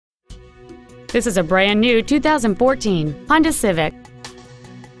This is a brand new 2014 Honda Civic.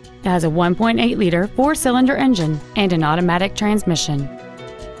 It has a 1.8-liter four-cylinder engine and an automatic transmission.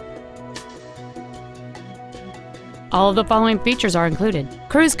 All of the following features are included: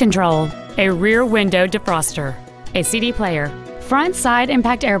 cruise control, a rear window defroster, a CD player, front side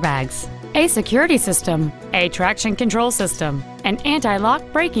impact airbags, a security system, a traction control system, an anti-lock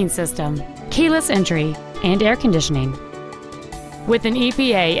braking system, keyless entry, and air conditioning. With an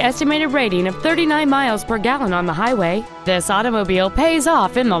EPA estimated rating of 39 miles per gallon on the highway, this automobile pays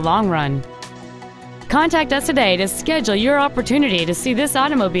off in the long run. Contact us today to schedule your opportunity to see this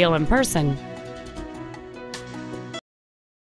automobile in person.